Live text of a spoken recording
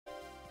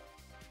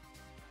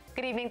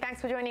Good evening. Thanks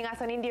for joining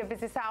us on India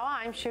Business Hour.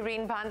 I'm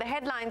Shireen Bhan. The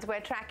headlines we're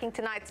tracking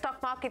tonight. Stock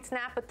market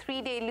snap a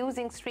three-day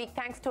losing streak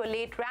thanks to a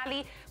late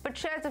rally, but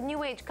shares of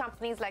new age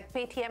companies like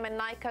Paytm and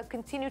Nykaa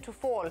continue to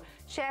fall.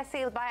 Share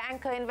sales by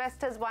anchor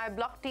investors via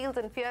block deals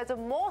and fears of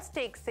more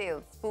stake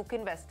sales spook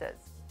investors.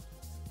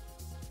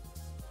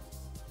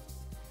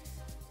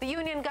 The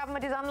union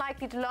government is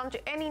unlikely to launch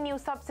any new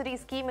subsidy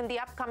scheme in the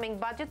upcoming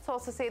budget.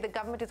 Sources say the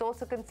government is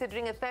also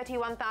considering a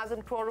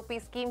 31,000 crore rupee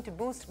scheme to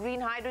boost green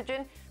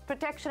hydrogen.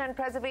 Protection and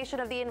preservation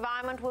of the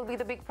environment will be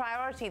the big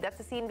priority. That's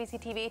a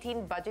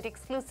CNBC-TV18 budget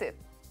exclusive.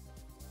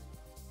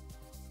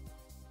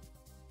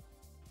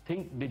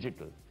 Think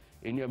digital.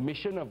 In your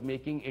mission of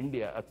making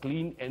India a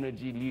clean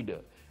energy leader,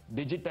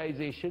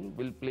 digitization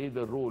will play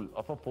the role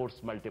of a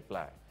force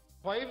multiplier.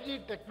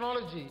 5G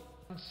technology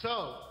can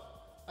serve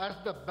as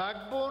the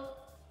backbone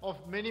of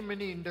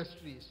many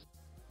industries.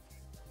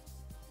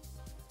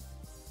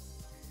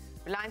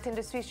 Reliance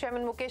Industries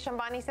Chairman Mukesh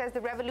Ambani says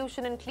the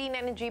revolution in clean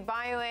energy,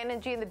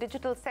 bioenergy and the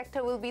digital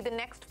sector will be the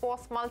next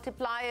force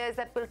multipliers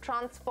that will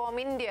transform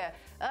India.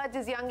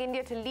 Urges Young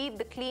India to lead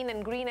the clean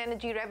and green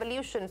energy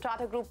revolution.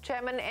 Tata Group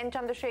Chairman N.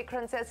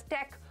 Chandrasekharan says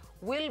tech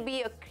will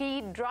be a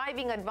key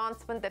driving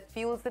advancement that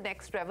fuels the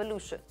next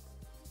revolution.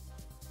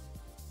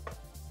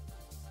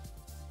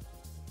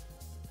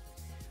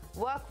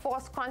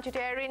 Workforce crunch at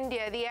Air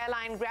India. The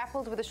airline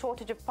grapples with a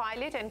shortage of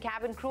pilot and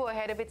cabin crew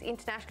ahead of its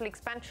international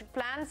expansion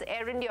plans.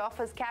 Air India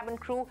offers cabin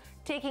crew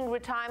taking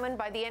retirement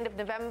by the end of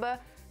November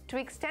to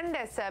extend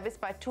their service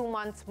by 2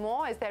 months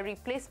more as their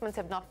replacements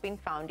have not been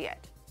found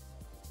yet.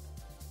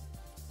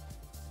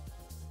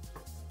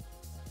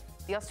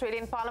 The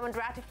Australian Parliament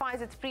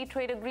ratifies its free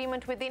trade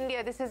agreement with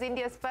India. This is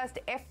India's first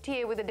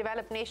FTA with a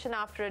developed nation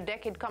after a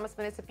decade. Commerce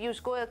Minister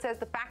Piyush Goyal says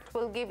the pact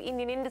will give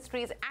Indian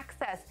industries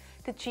access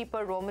to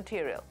cheaper raw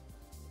material.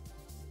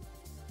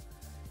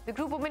 The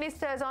group of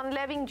ministers on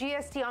levying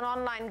GST on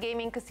online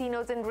gaming,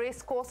 casinos and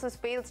race courses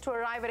fails to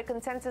arrive at a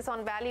consensus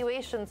on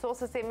valuation.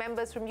 Sources say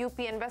members from UP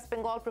and West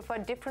Bengal prefer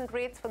different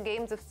rates for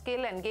games of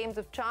skill and games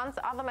of chance.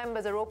 Other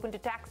members are open to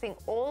taxing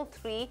all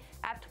three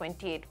at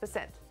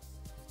 28%.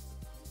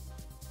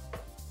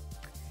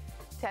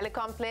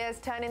 Telecom players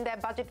turn in their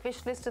budget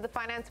wish list to the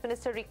finance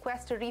minister,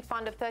 request a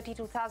refund of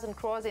 32,000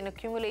 crores in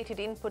accumulated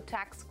input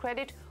tax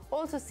credit,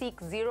 also seek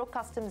zero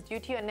customs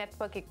duty on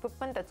network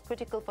equipment that's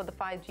critical for the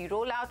 5G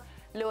rollout,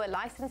 lower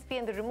license fee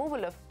and the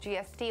removal of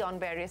GST on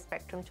various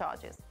spectrum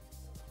charges.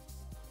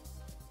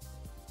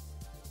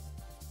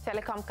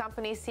 Telecom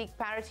companies seek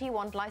parity,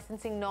 want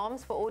licensing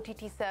norms for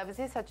OTT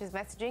services such as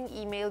messaging,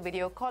 email,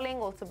 video calling,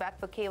 also bat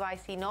for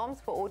KYC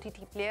norms for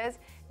OTT players,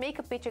 make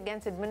a pitch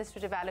against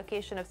administrative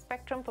allocation of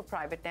spectrum for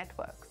private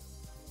networks.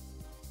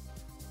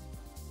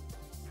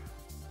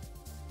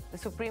 The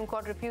Supreme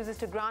Court refuses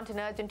to grant an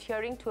urgent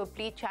hearing to a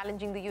plea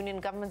challenging the union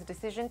government's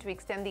decision to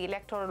extend the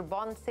electoral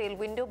bond sale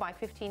window by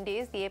 15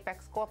 days. The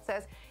Apex Court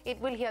says it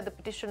will hear the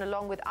petition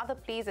along with other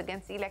pleas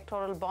against the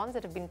electoral bonds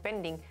that have been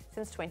pending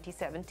since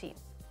 2017.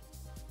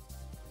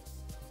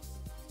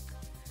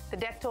 The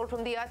death toll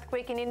from the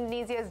earthquake in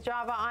Indonesia's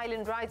Java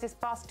Island rises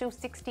past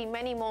 260.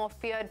 Many more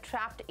feared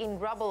trapped in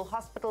rubble.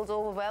 Hospitals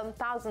overwhelmed.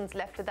 Thousands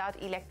left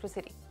without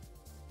electricity.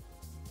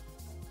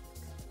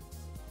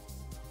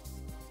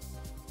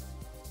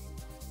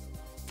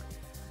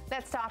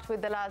 Let's start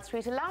with Dalal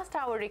Street. A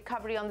last-hour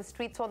recovery on the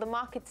street saw the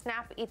market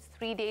snap its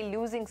three-day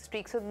losing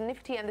streak. So the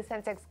Nifty and the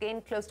Sensex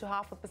gained close to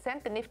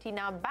 0.5%. The Nifty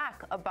now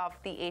back above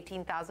the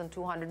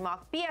 18,200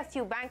 mark.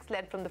 PSU banks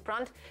led from the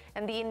front,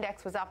 and the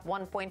index was up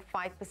 1.5%.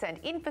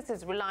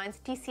 Infosys, Reliance,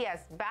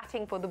 TCS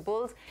batting for the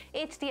bulls.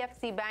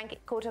 HDFC Bank,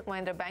 Kotak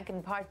Mahindra Bank,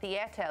 and Bharti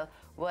Airtel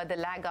were the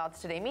laggards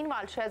today.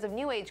 Meanwhile, shares of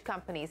new age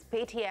companies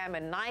Paytm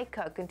and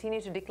Nykaa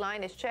continue to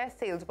decline as share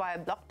sales via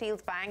block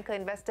deals by anchor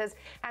investors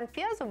and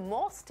fears of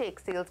more stake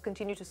sales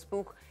continue to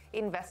spook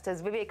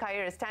investors. Vivek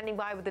Iyer is standing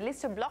by with a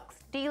list of block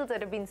deals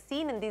that have been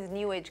seen in these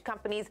new age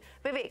companies.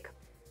 Vivek.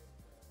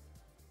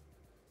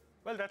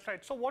 Well, that's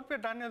right. So what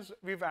we've done is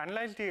we've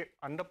analyzed the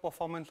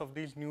underperformance of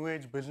these new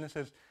age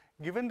businesses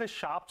given the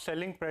sharp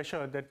selling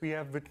pressure that we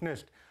have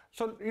witnessed.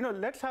 So,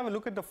 let's have a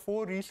look at the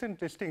 4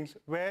 recent listings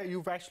where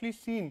you've actually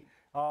seen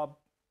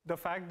the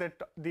fact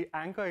that the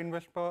anchor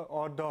investor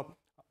or the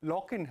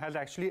lock-in has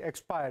actually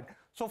expired.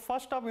 So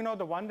first up,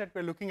 the one that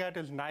we're looking at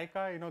is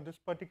Nykaa. This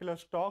particular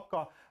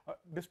stock,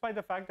 despite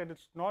the fact that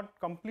it's not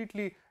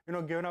completely,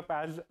 given up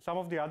as some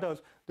of the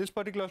others, this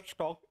particular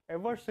stock,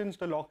 ever since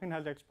the lock-in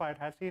has expired,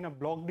 has seen a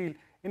block deal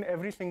in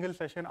every single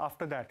session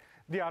after that.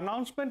 The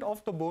announcement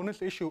of the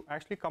bonus issue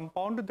actually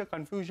compounded the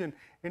confusion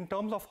in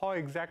terms of how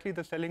exactly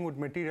the selling would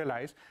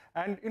materialize.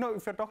 And,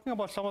 if you're talking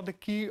about some of the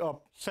key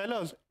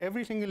sellers,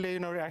 every single day,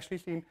 we're actually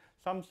seeing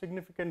some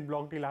significant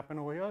block deal happen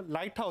over here.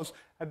 Lighthouse,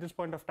 at this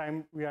point of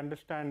time, we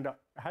understand,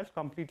 has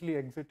completely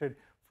exited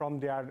from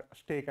their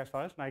stake as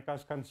far as Nykaa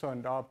is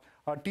concerned.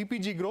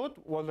 TPG Growth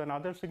was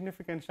another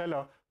significant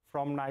seller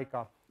from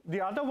Nykaa. The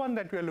other one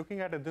that we are looking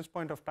at this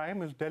point of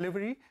time is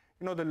Delivery.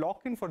 The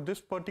lock-in for this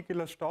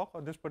particular stock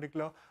or this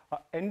particular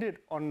ended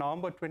on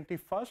November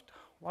 21st.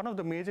 One of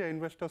the major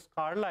investors,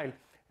 Carlyle,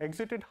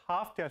 exited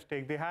half their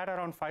stake. They had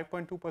around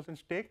 5.2%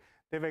 stake.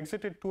 They've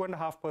exited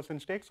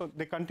 2.5% stake. So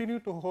they continue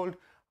to hold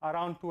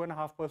around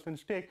 2.5%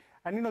 stake.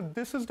 And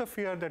this is the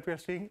fear that we are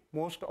seeing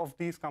most of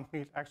these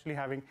companies actually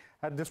having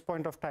at this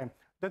point of time.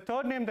 The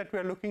third name that we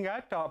are looking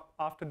at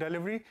after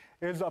delivery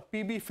is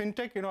PB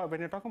Fintech. When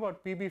you're talking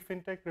about PB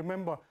Fintech,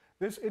 remember,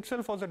 this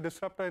itself was a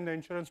disruptor in the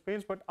insurance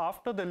space, but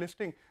after the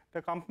listing,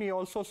 the company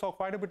also saw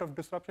quite a bit of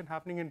disruption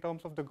happening in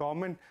terms of the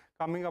government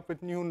coming up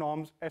with new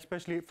norms,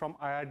 especially from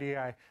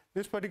IRDAI.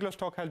 This particular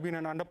stock has been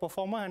an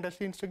underperformer and has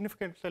seen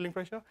significant selling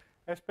pressure,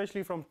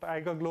 especially from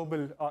Tiger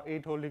Global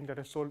 8 Holding that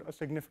has sold a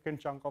significant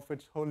chunk of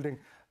its holding.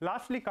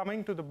 Lastly,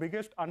 coming to the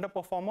biggest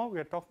underperformer, we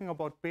are talking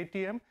about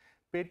Paytm.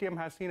 Paytm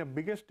has seen a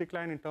biggest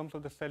decline in terms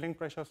of the selling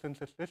pressure since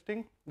its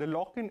listing. The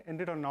lock-in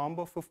ended on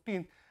November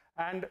 15th.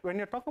 And when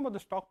you're talking about the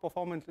stock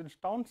performance, it's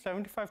down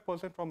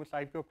 75% from its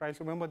IPO price.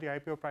 Remember, the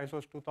IPO price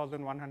was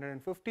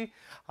 2,150.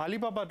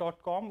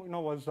 Alibaba.com,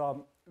 was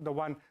the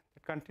one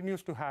that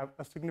continues to have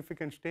a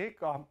significant stake.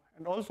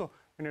 And also,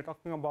 when you're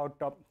talking about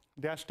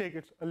their stake,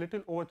 it's a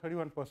little over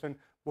 31%,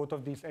 both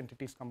of these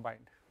entities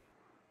combined.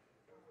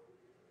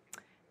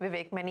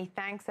 Vivek, many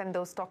thanks, and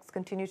those stocks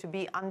continue to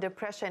be under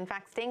pressure. In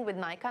fact, staying with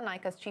Nykaa,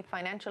 Nykaa's Chief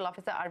Financial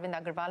Officer Arvind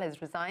Agarwal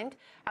has resigned.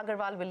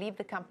 Agarwal will leave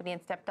the company and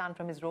step down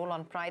from his role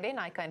on Friday.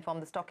 Nykaa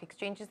informed the stock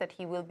exchanges that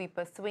he will be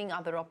pursuing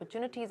other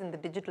opportunities in the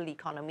digital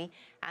economy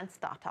and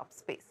startup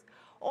space.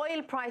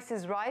 Oil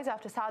prices rise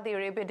after Saudi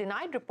Arabia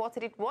denied reports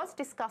that it was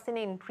discussing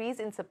an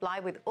increase in supply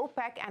with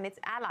OPEC and its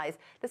allies.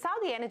 The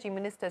Saudi energy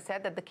minister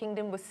said that the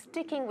kingdom was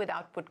sticking with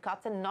output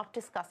cuts and not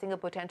discussing a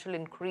potential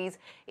increase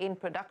in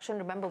production.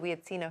 Remember, we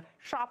had seen a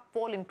sharp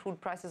fall in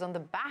crude prices on the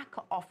back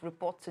of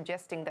reports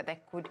suggesting that there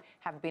could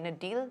have been a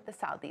deal. The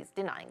Saudis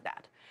denying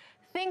that.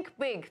 Think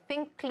big,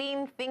 think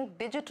clean, think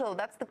digital.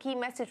 That's the key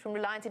message from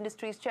Reliance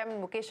Industries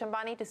Chairman Mukesh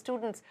Ambani to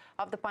students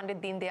of the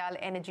Pandit Deen Dayal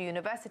Energy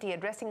University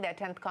addressing their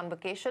 10th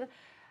convocation.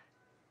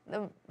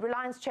 The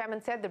Reliance chairman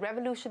said the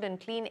revolution in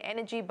clean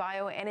energy,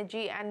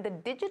 bioenergy and the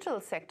digital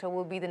sector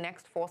will be the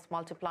next force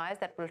multipliers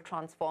that will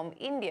transform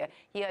India.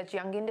 He urged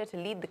young India to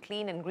lead the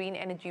clean and green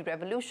energy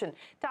revolution.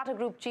 Tata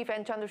Group Chief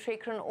N.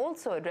 Chandrasekharan,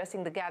 also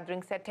addressing the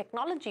gathering, said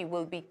technology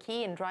will be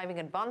key in driving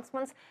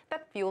advancements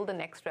that fuel the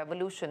next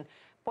revolution,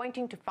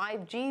 pointing to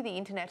 5G, the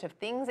Internet of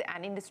Things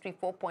and Industry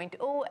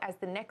 4.0 as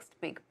the next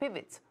big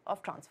pivots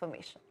of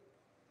transformation.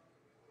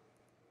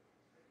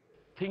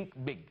 Think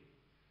big.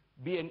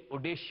 Be an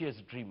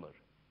audacious dreamer.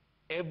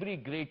 Every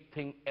great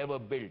thing ever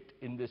built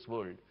in this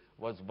world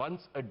was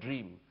once a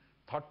dream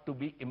thought to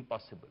be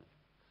impossible.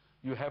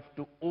 You have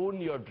to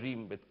own your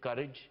dream with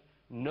courage,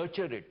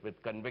 nurture it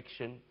with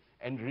conviction,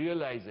 and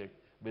realize it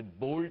with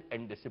bold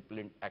and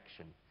disciplined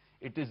action.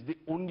 It is the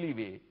only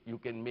way you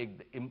can make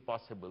the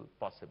impossible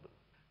possible.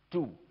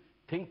 2.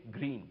 Think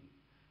green.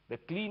 The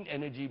clean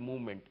energy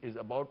movement is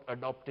about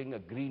adopting a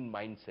green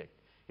mindset.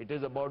 It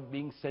is about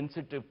being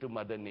sensitive to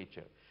Mother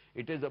Nature.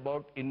 It is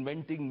about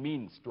inventing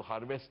means to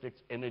harvest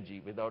its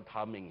energy without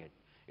harming it.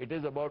 It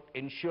is about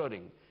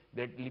ensuring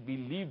that we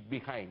leave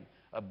behind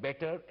a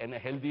better and a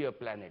healthier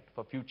planet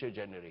for future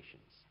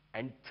generations.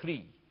 And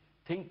 3,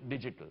 think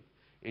digital.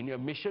 In your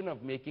mission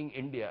of making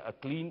India a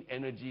clean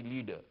energy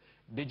leader,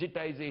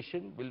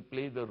 digitization will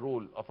play the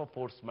role of a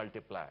force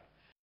multiplier.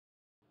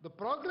 The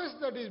progress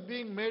that is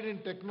being made in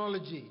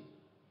technology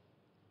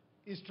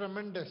is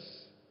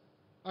tremendous,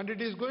 and it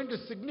is going to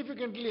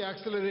significantly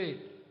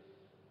accelerate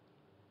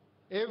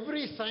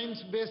every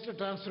science-based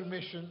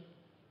transformation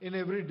in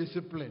every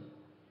discipline.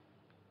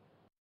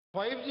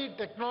 5G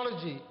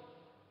technology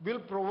will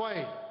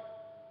provide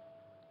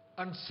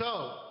and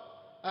serve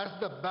as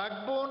the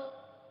backbone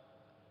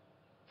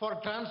for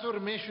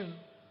transformation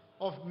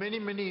of many,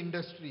 many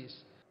industries.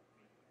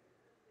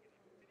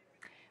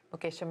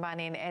 Mukesh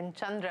Ambani and N.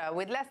 Chandra.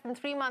 With less than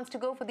 3 months to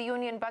go for the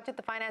Union budget,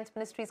 the Finance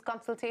Ministry's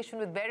consultation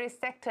with various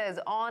sectors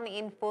on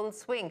in full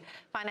swing.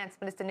 Finance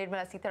Minister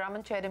Nirmala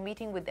Sitharaman chaired a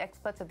meeting with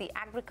experts of the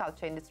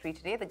agriculture industry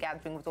today. The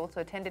gathering was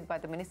also attended by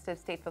the Minister of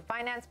State for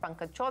Finance,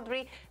 Pankaj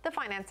Chaudhary, the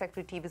Finance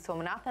Secretary T.V.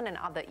 Somanathan and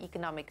other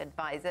economic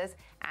advisors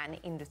and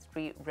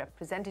industry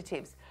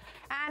representatives.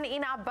 And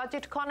in our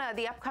budget corner,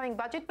 the upcoming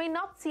budget may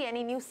not see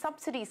any new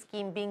subsidy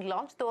scheme being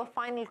launched, though a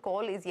final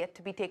call is yet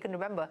to be taken.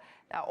 Remember,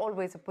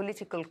 always a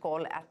political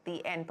call at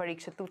the end.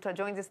 Parikshit Luthra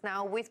joins us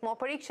now with more.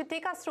 Parikshit,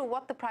 take us through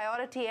what the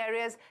priority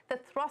areas, the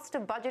thrust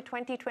of Budget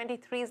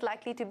 2023 is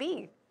likely to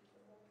be.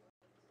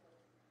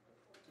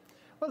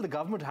 Well, the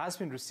government has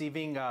been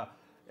receiving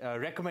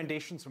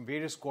recommendations from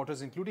various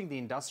quarters, including the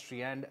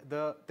industry, and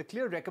the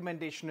clear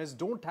recommendation is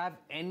don't have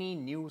any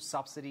new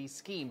subsidy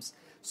schemes.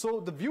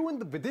 So the view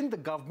within the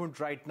government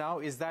right now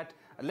is that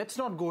let's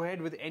not go ahead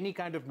with any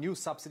kind of new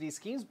subsidy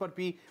schemes, but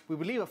we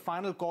believe a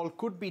final call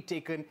could be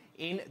taken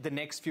in the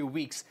next few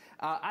weeks.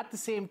 At the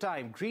same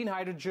time, green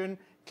hydrogen,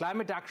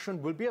 climate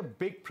action will be a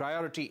big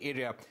priority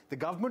area. The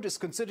government is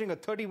considering a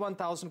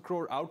 31,000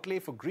 crore outlay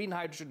for green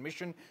hydrogen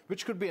mission,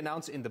 which could be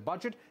announced in the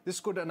budget.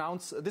 This could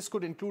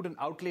include an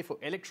outlay for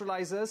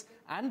electrolyzers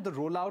and the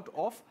rollout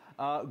of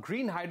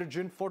green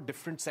hydrogen for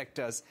different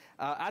sectors.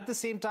 At the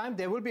same time,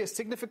 there will be a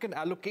significant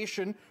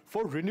allocation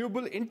for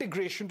renewable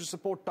integration to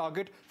support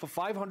target for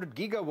 500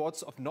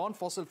 gigawatts of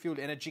non-fossil fuel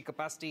energy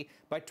capacity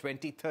by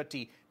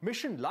 2030.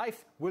 Mission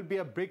Life will be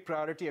a big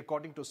priority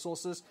according to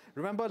sources.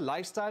 Remember,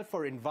 Lifestyle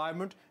for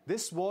Environment.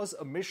 This was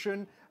a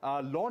mission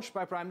launched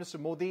by Prime Minister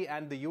Modi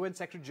and the UN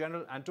Secretary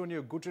General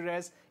Antonio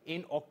Guterres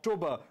in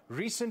October.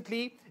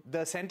 Recently,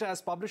 the centre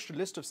has published a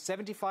list of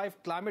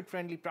 75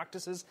 climate-friendly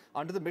practices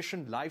under the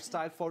mission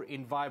Lifestyle for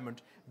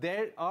Environment.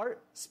 There are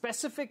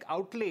specific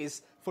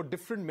outlays for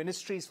different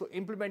ministries for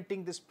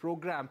implementing this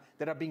program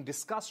that are being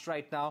discussed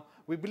right now.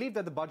 We believe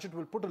that the budget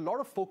will put a lot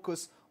of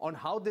focus on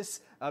how this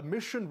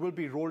mission will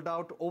be rolled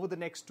out over the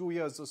next 2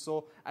 years or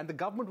so, and the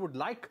government would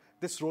like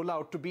this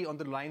rollout to be on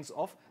the lines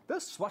of the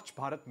Swachh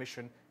Bharat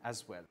mission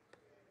as well.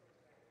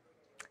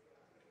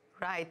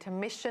 Right,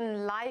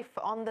 Mission Life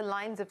on the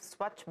lines of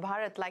Swachh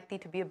Bharat likely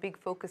to be a big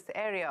focus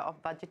area of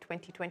Budget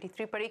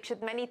 2023.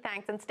 Parikshit, many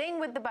thanks. And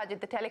staying with the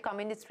budget, the telecom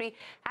industry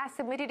has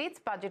submitted its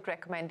budget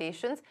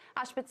recommendations.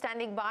 Ashmit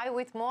standing by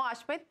with more.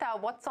 Ashmit,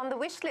 what's on the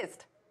wish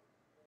list?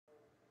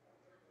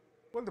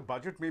 Well, the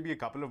budget may be a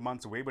couple of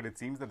months away, but it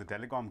seems that the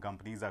telecom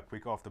companies are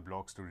quick off the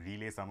blocks to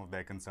relay some of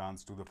their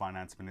concerns to the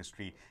finance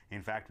ministry.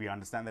 In fact, we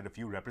understand that a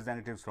few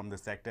representatives from the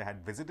sector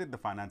had visited the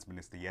finance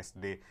minister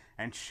yesterday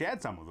and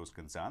shared some of those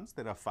concerns.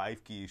 There are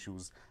 5 key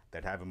issues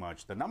that have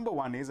emerged. The number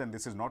one is, and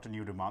this is not a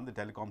new demand, the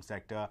telecom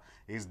sector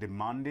is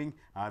demanding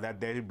that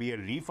there be a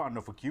refund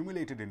of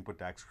accumulated input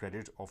tax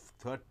credit of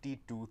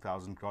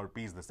 32,000 crore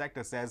rupees. The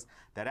sector says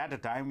that at a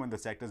time when the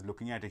sector is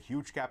looking at a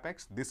huge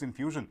capex, this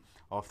infusion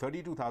of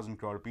 32,000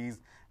 crore rupees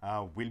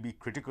will be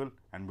critical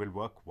and will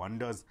work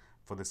wonders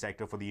for the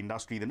sector, for the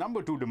industry. The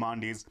number 2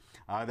 demand is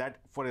that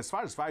for as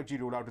far as 5G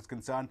rollout is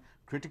concerned,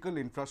 critical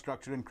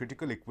infrastructure and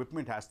critical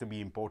equipment has to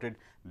be imported.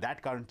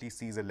 That currently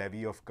sees a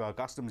levy of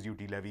customs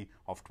duty levy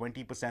of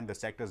 20%. The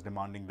sector is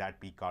demanding that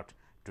be cut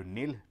to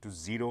nil, to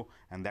zero,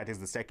 and that is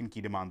the second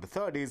key demand. The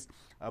third is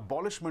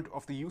abolishment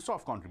of the use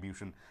of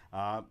contribution.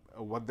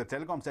 What the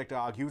telecom sector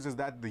argues is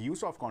that the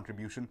use of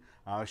contribution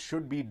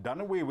should be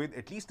done away with,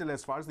 at least till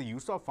as far as the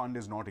use of fund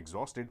is not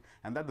exhausted,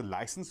 and that the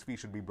license fee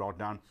should be brought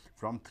down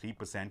from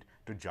 3%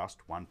 to just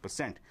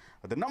 1%.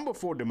 The number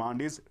 4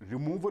 demand is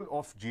removal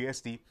of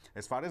GST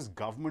as far as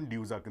government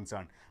dues are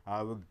concerned.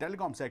 The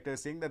telecom sector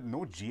is saying that no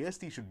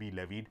GST should be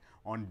levied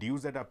on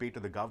dues that are paid to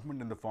the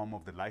government in the form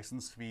of the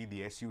license fee,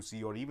 the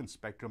SUC, or even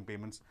spectrum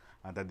payments,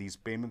 that these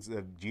payments,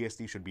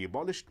 GST, should be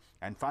abolished.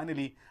 And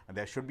finally,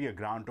 there should be a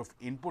grant of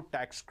input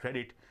tax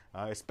credit,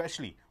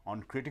 especially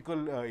on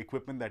critical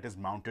equipment that is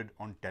mounted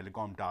on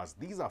telecom towers.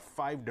 These are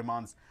 5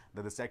 demands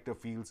that the sector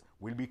feels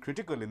will be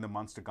critical in the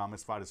months to come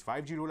as far as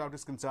 5G rollout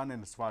is concerned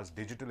and as far as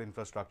digital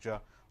infrastructure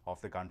of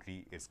the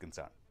country is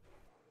concerned.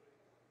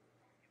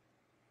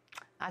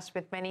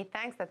 Ashmit, many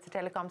thanks. That's the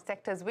telecom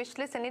sector's wish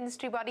list. And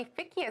industry body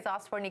FICCI has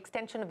asked for an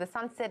extension of the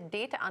sunset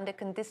date under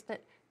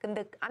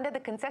the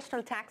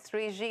concessional tax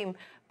regime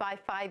by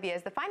 5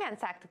 years. The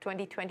Finance Act of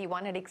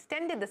 2021 had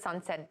extended the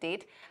sunset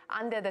date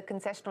under the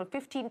concessional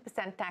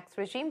 15% tax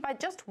regime by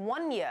just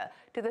 1 year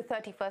to the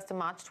 31st of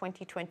March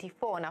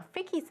 2024. Now,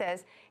 FICCI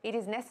says it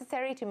is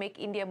necessary to make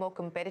India more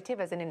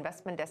competitive as an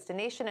investment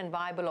destination and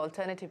viable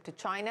alternative to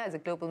China as a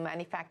global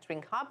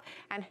manufacturing hub,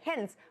 and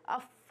hence a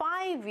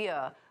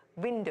 5-year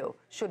window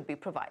should be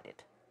provided.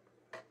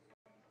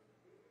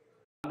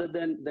 Rather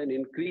than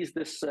increase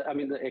this,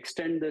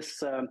 extend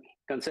this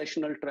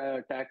concessional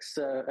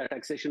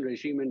taxation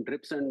regime in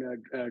drips and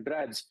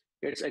drabs,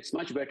 it's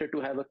much better to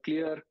have a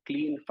clear,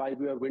 clean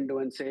 5-year window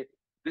and say,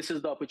 this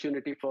is the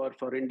opportunity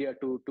for India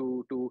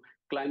to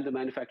climb the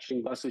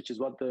manufacturing bus, which is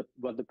what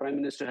the Prime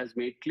Minister has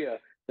made clear,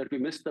 that we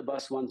missed the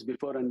bus once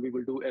before and we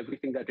will do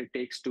everything that it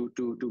takes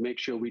to make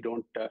sure we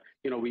don't,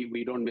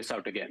 we don't miss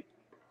out again.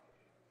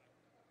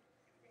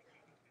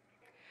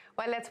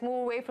 Well, let's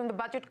move away from the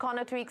budget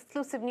corner to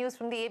exclusive news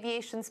from the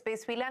aviation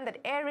space. We learned that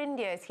Air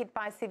India is hit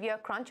by a severe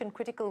crunch in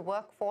critical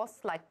workforce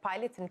like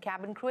pilots and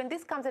cabin crew. And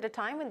this comes at a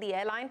time when the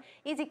airline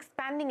is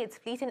expanding its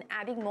fleet and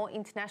adding more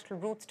international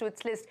routes to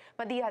its list.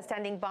 Madiha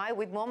standing by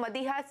with more.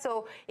 Madiha,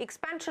 so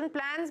expansion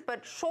plans,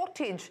 but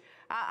shortage.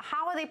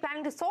 How are they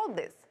planning to solve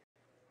this?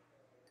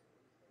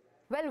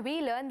 Well,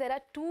 we learned there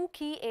are 2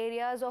 key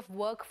areas of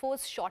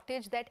workforce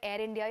shortage that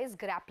Air India is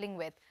grappling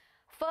with.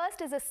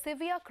 First is a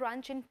severe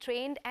crunch in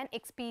trained and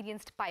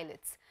experienced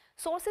pilots.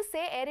 Sources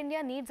say Air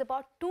India needs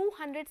about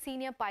 200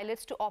 senior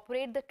pilots to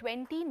operate the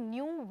 20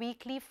 new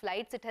weekly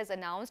flights it has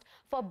announced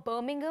for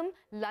Birmingham,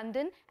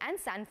 London and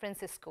San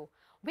Francisco.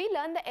 We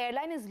learned the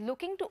airline is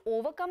looking to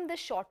overcome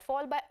this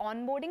shortfall by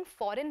onboarding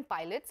foreign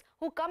pilots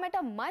who come at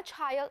a much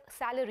higher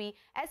salary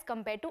as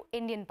compared to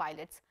Indian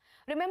pilots.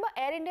 Remember,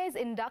 Air India is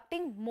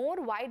inducting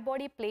more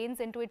wide-body planes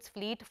into its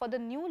fleet for the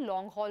new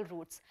long-haul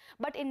routes.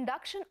 But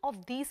induction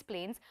of these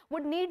planes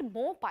would need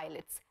more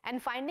pilots.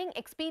 And finding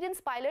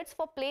experienced pilots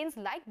for planes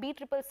like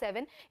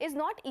B777 is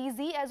not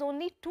easy, as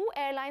only 2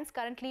 airlines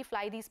currently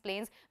fly these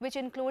planes, which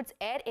includes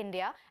Air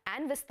India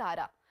and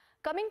Vistara.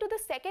 Coming to the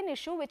second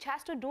issue, which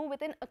has to do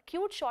with an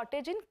acute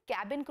shortage in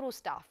cabin crew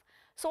staff.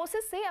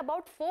 Sources say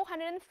about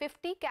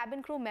 450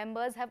 cabin crew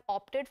members have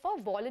opted for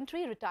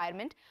voluntary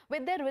retirement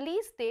with their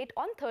release date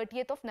on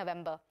 30th of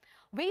November.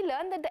 We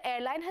learned that the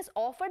airline has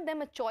offered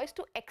them a choice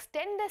to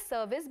extend their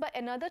service by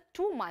another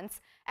 2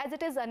 months as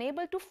it is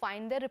unable to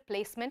find their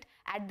replacement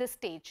at this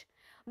stage.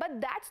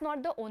 But that's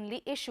not the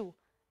only issue.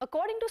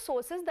 According to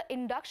sources, the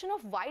induction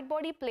of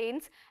wide-body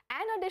planes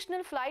and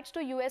additional flights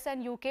to US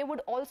and UK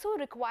would also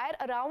require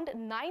around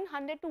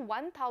 900 to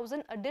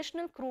 1,000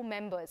 additional crew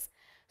members.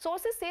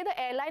 Sources say the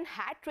airline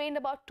had trained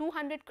about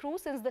 200 crew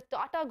since the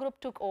Tata Group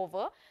took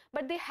over,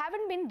 but they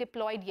haven't been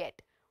deployed yet.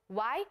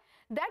 Why?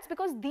 That's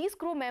because these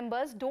crew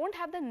members don't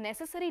have the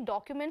necessary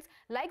documents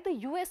like the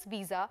US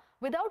visa,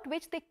 without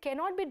which they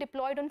cannot be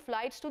deployed on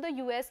flights to the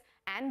US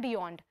and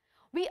beyond.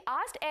 We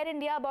asked Air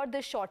India about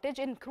this shortage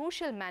in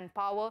crucial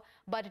manpower,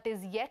 but it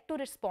is yet to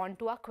respond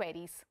to our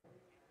queries.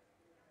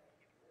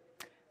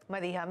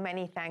 Madiha,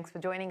 many thanks for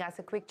joining us.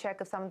 A quick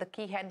check of some of the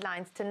key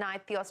headlines.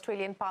 Tonight, the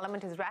Australian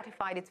Parliament has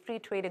ratified its free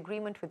trade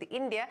agreement with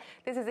India.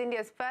 This is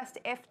India's first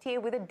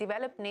FTA with a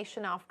developed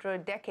nation after a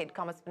decade.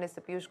 Commerce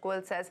Minister Piyush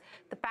Goyal says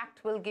the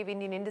pact will give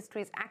Indian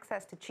industries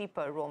access to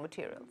cheaper raw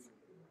materials.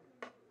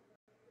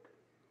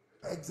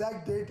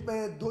 Exact date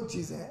में दो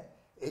चीजें हैं.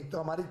 एक तो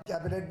हमारी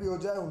cabinet भी हो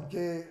जाए,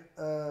 उनके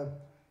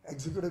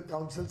एग्जीक्यूटिव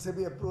काउंसिल से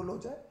भी अप्रूवल हो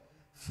जाए,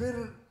 फिर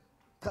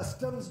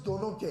कस्टम्स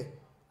दोनों के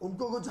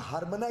उनको कुछ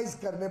हार्मोनाइज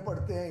करने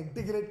पड़ते हैं,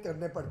 इंटीग्रेट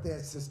करने पड़ते हैं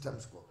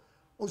सिस्टम्स को,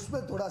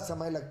 उसमें थोड़ा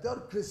समय लगता है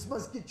और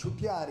क्रिसमस की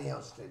छुट्टियां आ रही हैं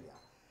ऑस्ट्रेलिया,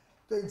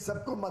 तो इन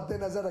सबको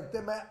मद्देनजर रखते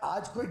हैं मैं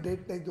आज कोई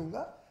डेट नहीं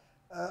दूंगा.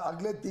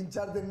 अगले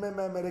 3-4 दिन में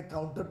मैं मेरे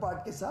काउंटर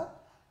पार्ट के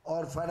साथ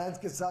और फाइनेंस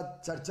के साथ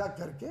चर्चा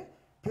करके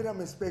फिर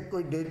हम इस पर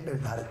कोई डेट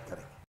निर्धारित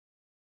करेंगे.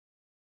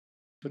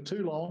 For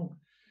too long,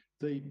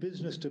 the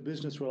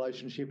business-to-business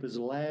relationship has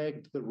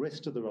lagged the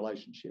rest of the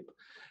relationship.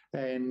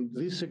 And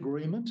this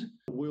agreement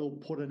will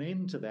put an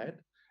end to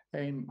that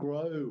and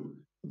grow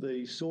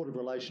the sort of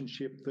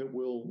relationship that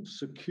will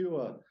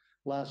secure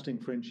lasting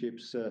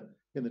friendships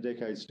in the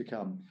decades to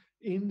come.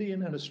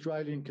 Indian and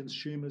Australian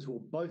consumers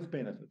will both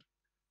benefit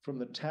from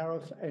the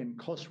tariff and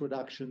cost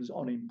reductions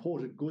on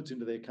imported goods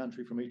into their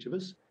country from each of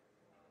us.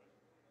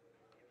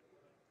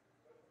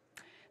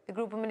 The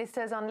group of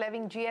ministers on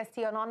levying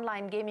GST on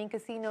online gaming,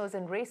 casinos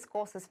and race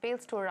courses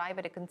fails to arrive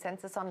at a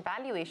consensus on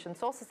valuation.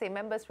 Sources say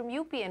members from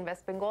UP and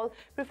West Bengal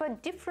prefer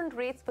different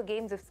rates for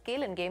games of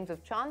skill and games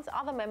of chance.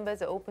 Other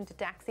members are open to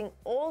taxing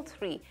all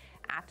three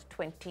at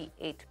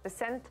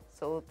 28%.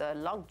 So the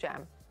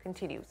logjam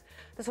continues.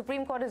 The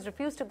Supreme Court has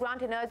refused to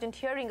grant an urgent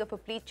hearing of a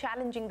plea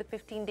challenging the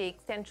 15-day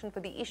extension for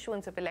the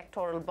issuance of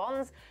electoral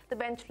bonds. The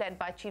bench led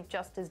by Chief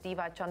Justice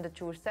D.Y.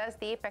 Chandrachud says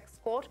the Apex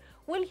Court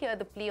will hear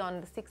the plea on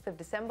the 6th of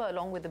December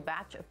along with a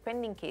batch of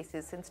pending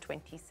cases since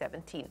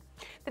 2017.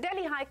 The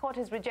Delhi High Court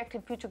has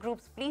rejected Future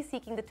Group's plea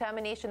seeking the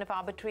termination of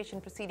arbitration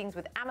proceedings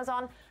with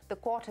Amazon. The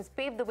court has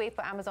paved the way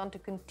for Amazon to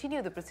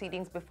continue the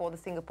proceedings before the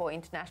Singapore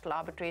International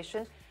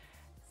Arbitration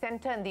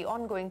Centre in the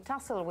ongoing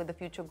tussle with the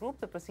Future Group.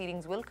 The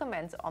proceedings will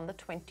commence on the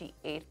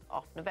 28th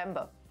of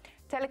November.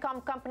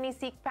 Telecom companies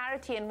seek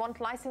parity and want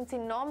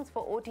licensing norms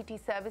for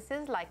OTT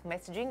services like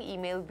messaging,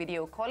 email,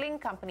 video calling.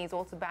 Companies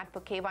also bat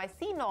for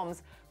KYC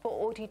norms for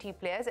OTT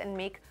players and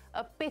make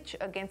a pitch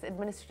against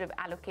administrative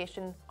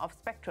allocation of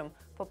spectrum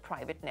for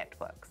private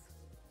networks.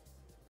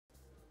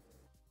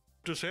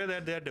 To say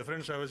that they are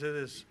different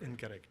services is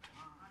incorrect.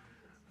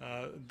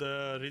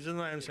 The reason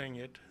why I'm saying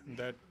it,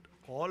 that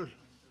all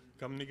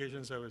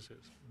communication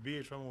services, be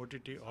it from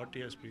OTT or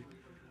TSP,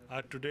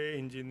 are today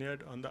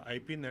engineered on the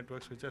IP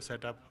networks which are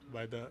set up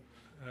by the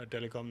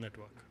telecom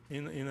network.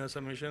 In a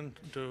submission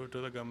to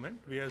the government,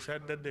 we have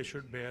said that they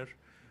should bear,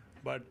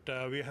 but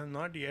we have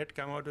not yet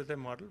come out with a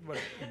model, but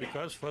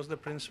because first the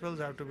principles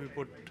have to be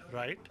put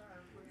right.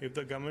 If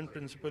the government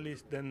principally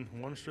then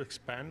wants to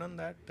expand on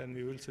that, then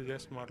we will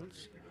suggest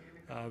models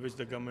which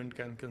the government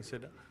can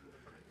consider.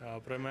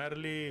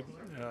 Primarily,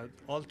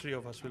 all three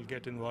of us will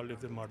get involved if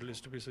the model is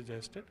to be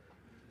suggested,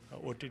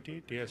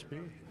 OTT,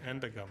 TSP,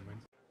 and the government.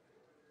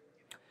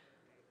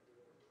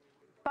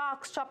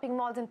 Parks, shopping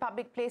malls and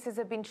public places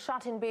have been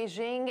shut in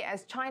Beijing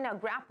as China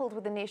grappled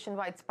with a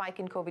nationwide spike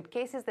in COVID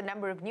cases. The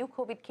number of new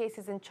COVID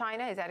cases in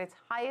China is at its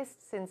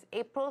highest since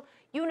April.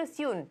 Eunice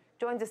Yoon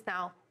joins us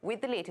now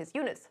with the latest.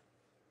 Eunice.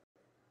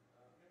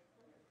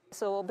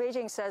 So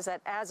Beijing says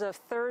that as of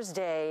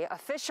Thursday,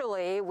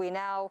 officially, we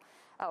now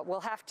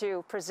will have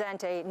to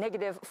present a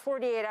negative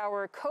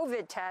 48-hour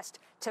COVID test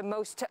to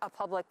most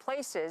public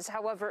places.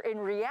 However, in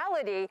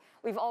reality,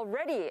 we've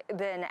already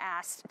been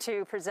asked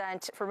to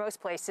present, for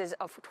most places,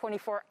 a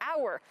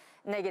 24-hour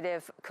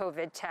negative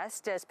COVID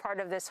test as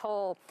part of this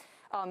whole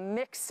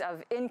mix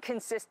of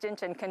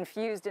inconsistent and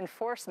confused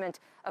enforcement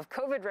of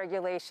COVID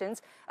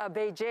regulations.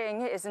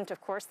 Beijing isn't,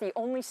 of course, the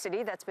only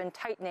city that's been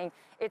tightening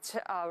its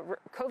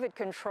COVID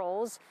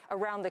controls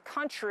around the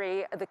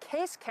country. The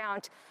case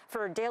count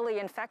for daily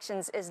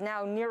infections is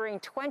now nearing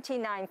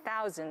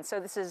 29,000. So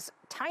this is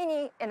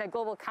tiny in a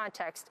global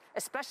context,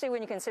 especially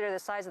when you consider the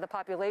size of the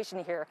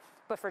population here.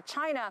 But for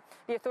China,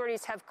 the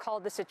authorities have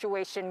called the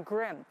situation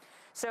grim.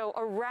 So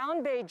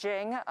around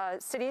Beijing,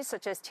 cities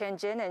such as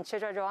Tianjin and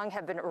Zhejiang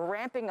have been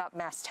ramping up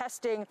mass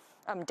testing.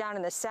 Down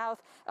in the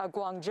south,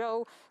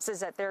 Guangzhou says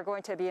that they're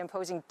going to be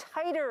imposing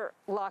tighter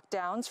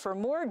lockdowns for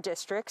more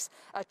districts.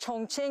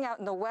 Chongqing out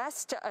in the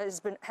west has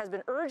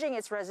been urging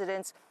its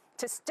residents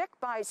to stick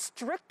by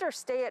stricter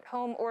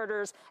stay-at-home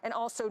orders and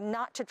also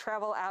not to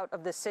travel out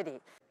of the city.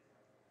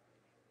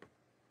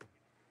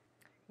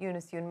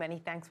 Eunice Yoon,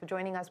 many thanks for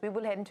joining us. We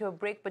will head into a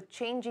break, but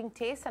changing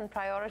tastes and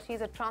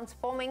priorities are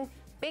transforming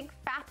big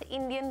fat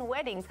Indian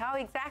weddings. How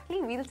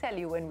exactly? We'll tell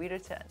you when we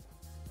return.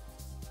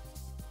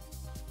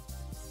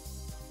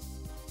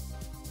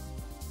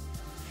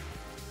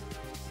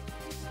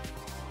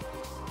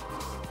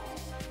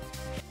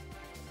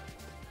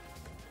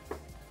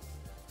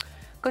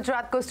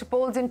 Gujarat goes to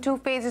polls in 2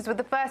 phases, with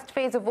the first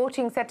phase of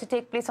voting set to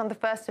take place on the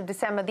 1st of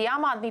December. The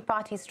Aam Aadmi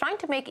Party is trying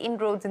to make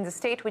inroads in the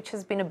state, which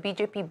has been a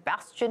BJP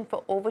bastion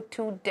for over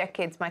 2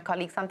 decades. My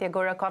colleague Santya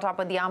Gora caught up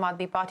with the Aam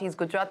Aadmi Party's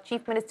Gujarat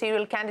chief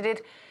ministerial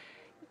candidate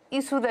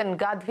Isudan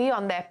Gadvi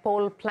on their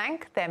poll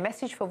plank, their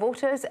message for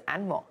voters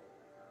and more.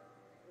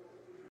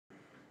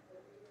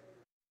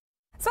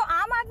 So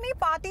Aam Aadmi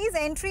Party's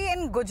entry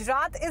in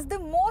Gujarat is the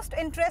most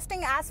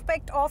interesting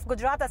aspect of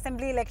Gujarat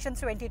Assembly elections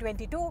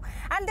 2022,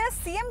 and their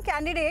CM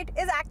candidate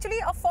is actually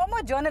a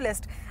former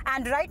journalist.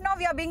 And right now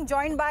we are being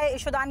joined by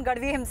Isudan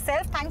Gadvi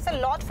himself. Thanks a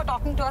lot for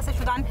talking to us,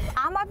 Isudan.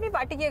 Aam Aadmi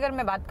Party की अगर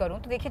मैं बात करूं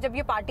तो देखिए, जब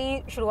ये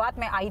party शुरुआत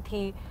में आई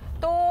थी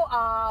तो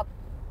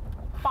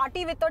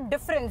पार्टी विद अ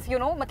डिफरेंस,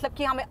 मतलब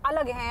कि हमें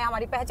अलग हैं,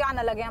 हमारी पहचान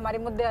अलग है, हमारे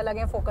मुद्दे अलग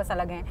हैं, फोकस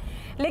अलग हैं.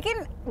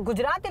 लेकिन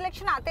गुजरात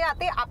इलेक्शन आते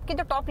आते आपके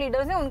जो टॉप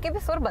लीडर्स हैं उनके भी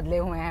सुर बदले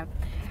हुए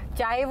हैं.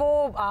 चाहे वो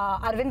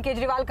अरविंद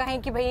केजरीवाल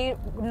कहें कि भाई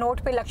नोट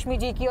पे लक्ष्मी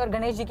जी की और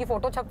गणेश जी की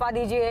फोटो छपवा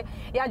दीजिए,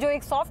 या जो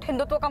एक सॉफ्ट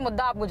हिंदुत्व का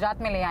मुद्दा आप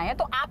गुजरात में ले आए हैं,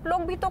 तो आप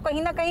लोग भी तो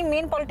कहीं ना कहीं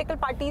मेन पॉलिटिकल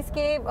पार्टीज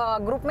के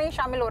ग्रुप में ही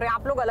शामिल हो रहे हैं.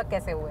 आप लोग अलग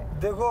कैसे हुए?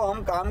 देखो,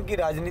 हम काम की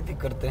राजनीति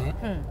करते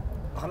हैं,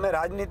 हमें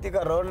राजनीति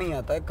का र नहीं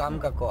आता है, काम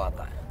का को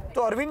आता है.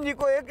 तो अरविंद जी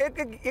को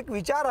एक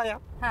विचार आया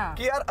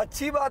कि यार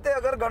अच्छी बात है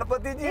अगर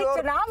गणपति जी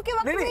और चुनाव के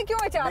वक्त में क्यों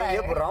विचार आया?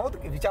 ये बोल रहा हूँ,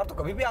 तो विचार तो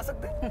कभी भी आ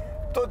सकते हैं.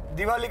 तो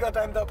दिवाली का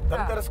टाइम था,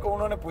 धनतेरस को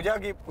उन्होंने पूजा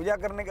की. पूजा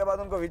करने के बाद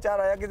उनको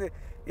विचार आया कि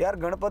यार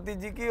गणपति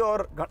जी की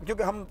और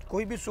क्योंकि हम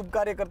कोई भी शुभ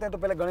कार्य करते हैं तो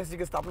पहले गणेश जी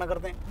की स्थापना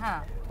करते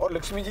हैं और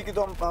लक्ष्मी जी की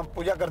तो हम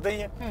पूजा करते ही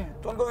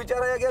हैं. तो उनको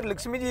विचार आया कि यार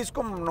लक्ष्मी जी,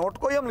 इसको नोट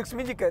को ही हम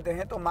लक्ष्मी जी कहते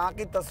हैं, तो माँ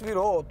की तस्वीर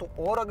हो तो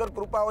और अगर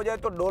कृपा हो जाए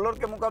तो डॉलर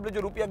के मुकाबले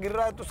जो रुपया गिर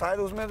रहा है तो शायद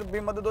उसमें भी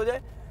मदद हो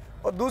जाए.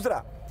 और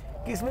दूसरा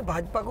कि इसमें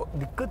भाजपा को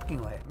दिक्कत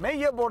क्यों है. मैं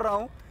ये बोल रहा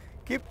हूँ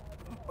कि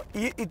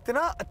ये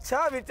इतना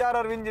अच्छा विचार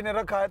अरविंद जी ने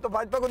रखा है तो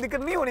भाजपा को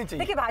दिक्कत नहीं होनी चाहिए.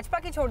 देखिए, भाजपा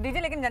की छोड़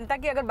दीजिए, लेकिन जनता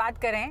की अगर बात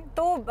करें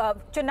तो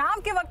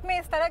चुनाव के वक्त में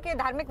इस तरह के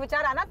धार्मिक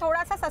विचार आना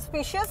थोड़ा सा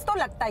सस्पिशियस तो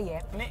लगता ही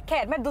है.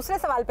 खैर, मैं दूसरे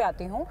सवाल पे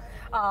आती हूँ.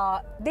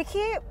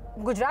 देखिए,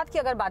 गुजरात की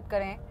अगर बात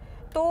करें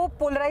तो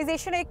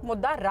पोलराइजेशन एक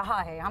मुद्दा रहा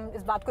है. हम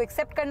इस बात को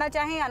एक्सेप्ट करना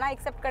चाहें या ना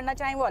एक्सेप्ट करना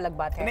चाहें वो अलग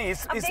बात है. नहीं,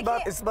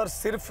 इस बार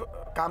सिर्फ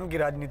काम की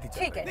राजनीति.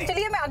 ठीक है,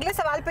 चलिए मैं अगले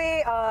सवाल पे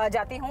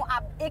जाती हूँ.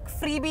 आप एक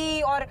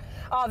फ्रीबी और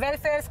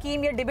वेलफेयर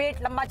स्कीम, ये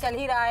डिबेट लंबा चल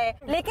ही रहा है,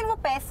 लेकिन वो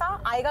पैसा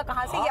आएगा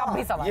कहाँ से, ये अब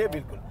भी सवाल ये है.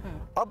 बिल्कुल.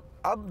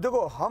 अब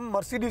देखो, हम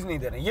मर्सिडीज नहीं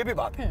दे रहे, ये भी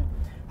बात है.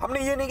 हमने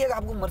ये नहीं किया कि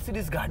आपको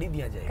मर्सिडीज गाड़ी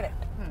दिया जाएगा,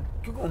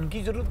 क्योंकि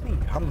उनकी जरूरत नहीं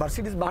है. हम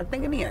मर्सिडीज बांटने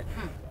के नहीं है.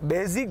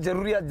 बेसिक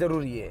जरूरियात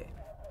जरूरी है.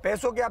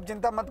 पैसों की आप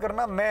चिंता मत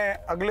करना.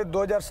 मैं अगले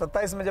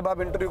 2027 में जब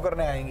आप इंटरव्यू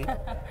करने आएंगे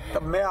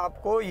तब मैं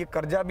आपको ये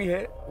कर्जा भी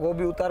है वो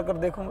भी उतार कर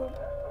देखूंगा,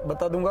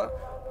 बता दूंगा,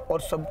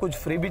 और सब कुछ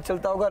फ्री भी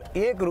चलता होगा,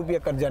 1 रुपया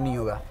कर्जा नहीं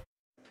होगा.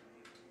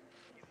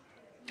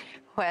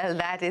 Well,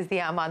 that is the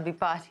Aam Aadmi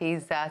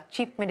Party's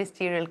chief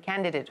ministerial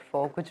candidate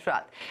for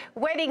Gujarat.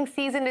 Wedding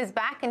season is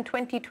back in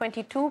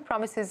 2022,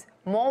 promises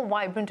more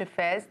vibrant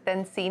affairs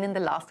than seen in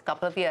the last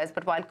couple of years.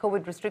 But while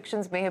COVID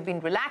restrictions may have been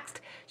relaxed,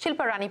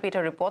 Shilpa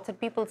Ranipeta reports that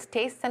people's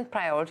tastes and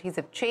priorities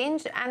have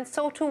changed, and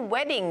so too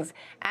weddings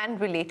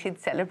and related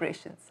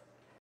celebrations.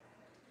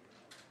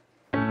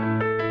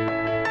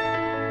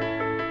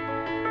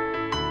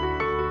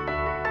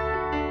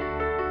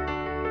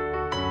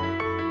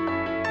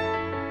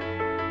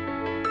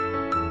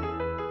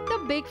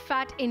 Big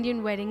fat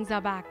Indian weddings are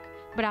back.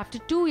 But after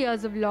 2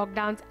 years of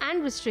lockdowns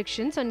and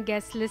restrictions on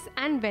guest lists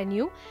and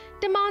venue,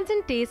 demands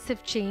and tastes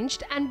have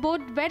changed, and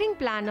both wedding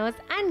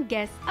planners and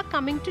guests are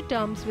coming to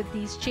terms with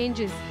these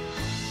changes.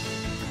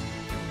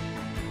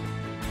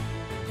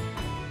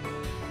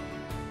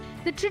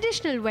 The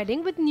traditional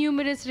wedding with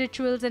numerous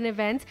rituals and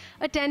events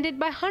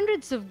attended by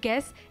hundreds of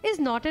guests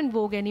is not in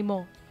vogue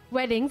anymore.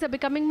 Weddings are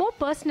becoming more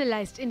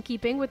personalized in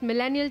keeping with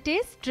millennial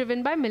tastes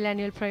driven by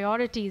millennial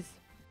priorities.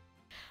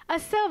 A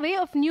survey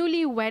of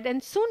newly wed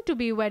and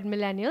soon-to-be-wed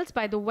millennials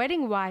by The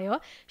Wedding Wire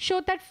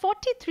showed that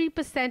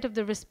 43% of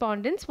the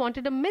respondents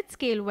wanted a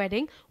mid-scale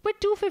wedding with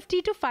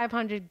 250 to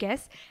 500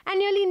 guests, and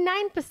nearly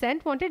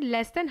 9% wanted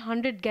less than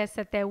 100 guests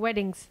at their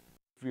weddings.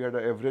 We had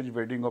an average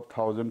wedding of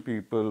 1,000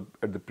 people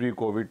at the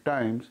pre-COVID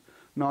times.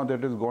 Now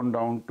that has gone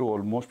down to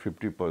almost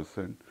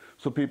 50%.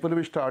 So people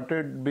have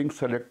started being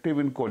selective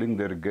in calling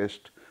their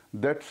guests.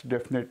 That's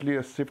definitely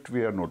a shift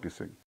we are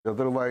noticing.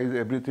 Otherwise,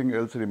 everything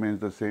else remains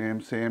the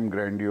same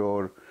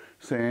grandeur,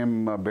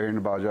 same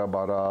band baja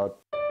barat.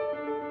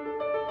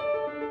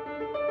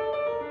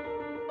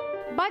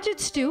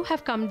 Budgets too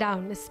have come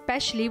down,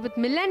 especially with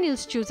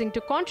millennials choosing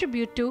to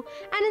contribute to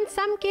and in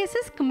some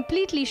cases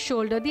completely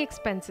shoulder the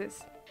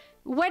expenses.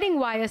 Wedding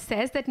Wire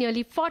says that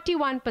nearly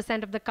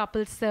 41% of the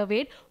couples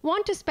surveyed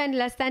want to spend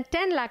less than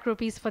 10 lakh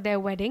rupees for their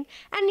wedding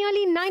and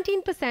nearly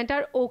 19%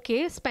 are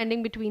okay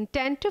spending between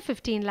 10 to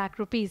 15 lakh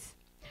rupees.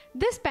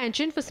 This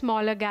penchant for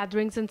smaller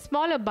gatherings and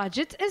smaller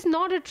budgets is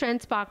not a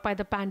trend sparked by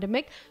the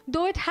pandemic,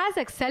 though it has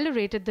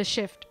accelerated the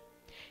shift.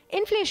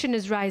 Inflation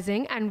is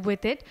rising and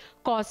with it,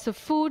 costs of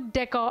food,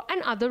 decor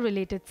and other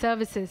related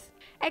services.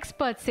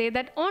 Experts say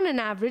that on an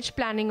average,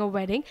 planning a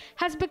wedding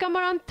has become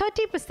around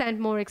 30%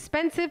 more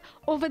expensive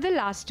over the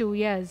last 2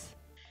 years.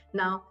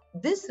 Now,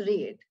 this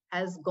rate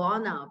has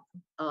gone up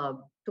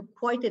to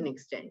quite an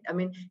extent. I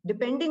mean,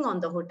 depending on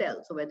the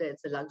hotel, so whether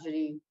it's a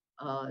luxury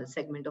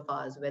segment of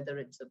ours, whether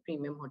it's a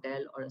premium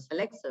hotel or a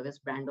select service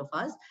brand of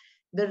ours,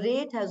 the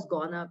rate has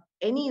gone up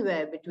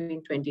anywhere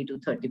between 20 to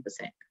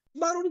 30%.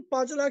 बार उन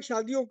 5 लाख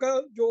शादियों का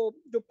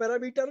जो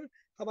parameter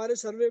हमारे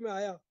सर्वे में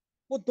आया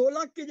वो 2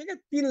 लाख की जगह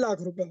 3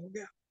 लाख रुपए हो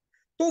गया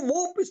तो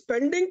वो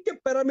स्पेंडिंग के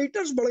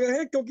पैरामीटर्स बढ़ गए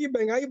हैं क्योंकि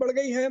महंगाई बढ़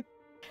गई है.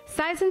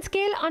 Size and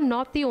scale are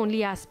not the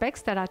only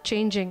aspects that are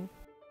changing.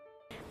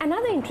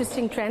 Another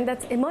interesting trend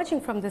that's emerging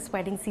from this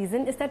wedding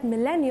season is that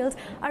millennials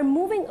are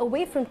moving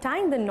away from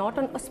tying the knot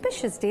on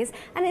auspicious days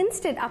and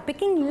instead are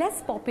picking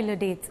less popular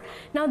dates.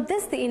 Now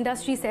this, the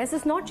industry says,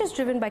 is not just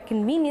driven by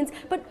convenience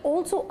but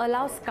also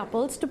allows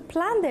couples to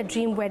plan their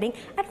dream wedding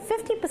at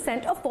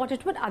 50% of what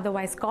it would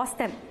otherwise cost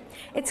them.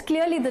 It's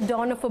clearly the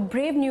dawn of a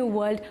brave new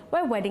world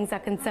where weddings are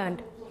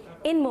concerned.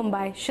 In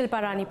Mumbai,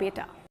 Shilpa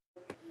Ranipeta.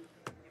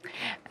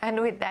 And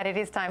with that, it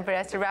is time for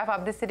us to wrap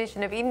up this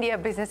edition of India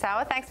Business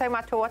Hour. Thanks so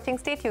much for watching.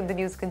 Stay tuned. The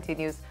news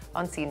continues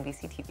on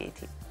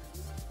CNBC-TV18.